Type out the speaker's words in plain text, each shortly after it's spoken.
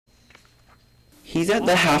He's at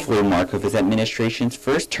the halfway mark of his administration's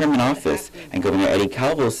first term in office, and Governor Eddie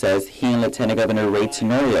Calvo says he and Lieutenant Governor Ray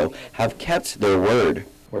Tenorio have kept their word.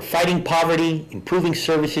 We're fighting poverty, improving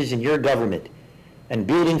services in your government, and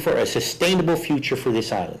building for a sustainable future for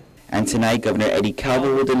this island. And tonight, Governor Eddie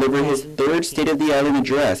Calvo will deliver his third State of the Island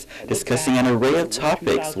address, discussing an array of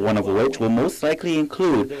topics, one of which will most likely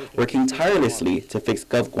include working tirelessly to fix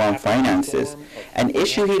Gov Guam finances, an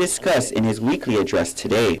issue he discussed in his weekly address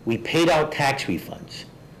today. We paid out tax refunds.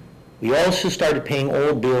 We also started paying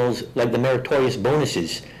old bills like the meritorious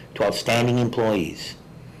bonuses to outstanding employees,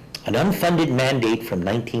 an unfunded mandate from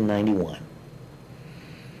 1991.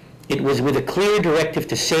 It was with a clear directive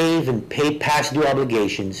to save and pay past due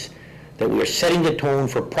obligations that we are setting the tone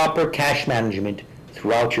for proper cash management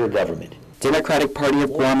throughout your government. Democratic Party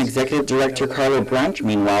of Guam Executive Director Carlo Branch,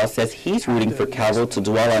 meanwhile, says he's rooting for Calvo to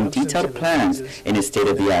dwell on detailed plans in his State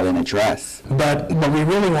of the Island address. But what we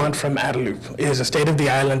really want from Adelup is a State of the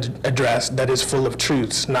Island address that is full of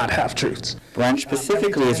truths, not half-truths. Branch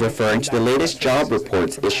specifically is referring to the latest job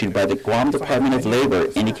reports issued by the Guam Department of Labor,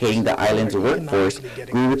 indicating the island's workforce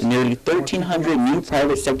grew with nearly 1,300 new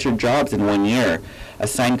private sector jobs in 1 year, a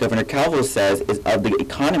sign Governor Calvo says is of the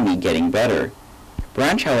economy getting better.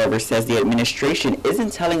 Branch, however, says the administration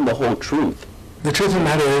isn't telling the whole truth. The truth of the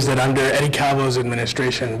matter is that under Eddie Calvo's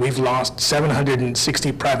administration, we've lost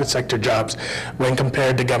 760 private sector jobs when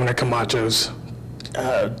compared to Governor Camacho's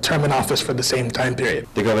term in office for the same time period.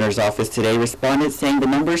 The governor's office today responded saying the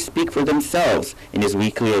numbers speak for themselves. In his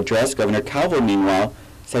weekly address, Governor Calvo, meanwhile,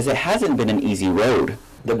 says it hasn't been an easy road.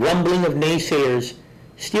 The grumbling of naysayers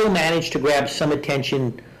still managed to grab some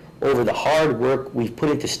attention over the hard work we've put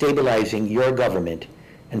into stabilizing your government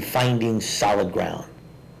and finding solid ground.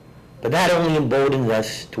 But that only emboldens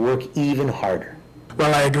us to work even harder.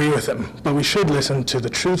 Well, I agree with him, but we should listen to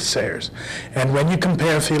the truth-sayers. And when you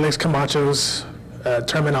compare Felix Camacho's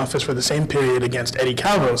term in office for the same period against Eddie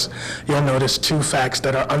Calvo's, you'll notice two facts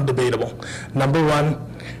that are undebatable. Number one,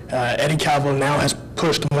 Eddie Calvo now has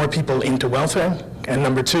pushed more people into welfare. And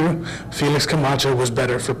number two, Felix Camacho was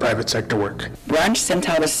better for private sector work. Branch sent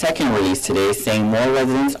out a second release today saying more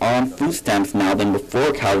residents are on food stamps now than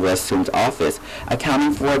before Calvo assumed office,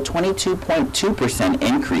 accounting for a 22.2%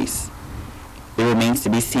 increase. It remains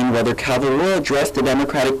to be seen whether Calvo will address the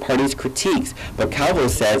Democratic Party's critiques, but Calvo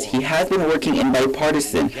says he has been working in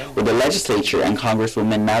bipartisan with the legislature and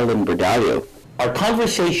Congresswoman Madeline Bordallo. Our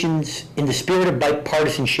conversations in the spirit of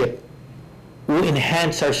bipartisanship will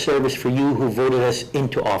enhance our service for you who voted us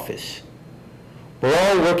into office. We're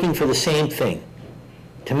all working for the same thing,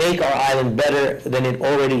 to make our island better than it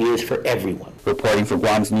already is for everyone. Reporting for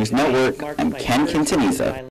Guam's News Network, I'm Ken Quintaniza.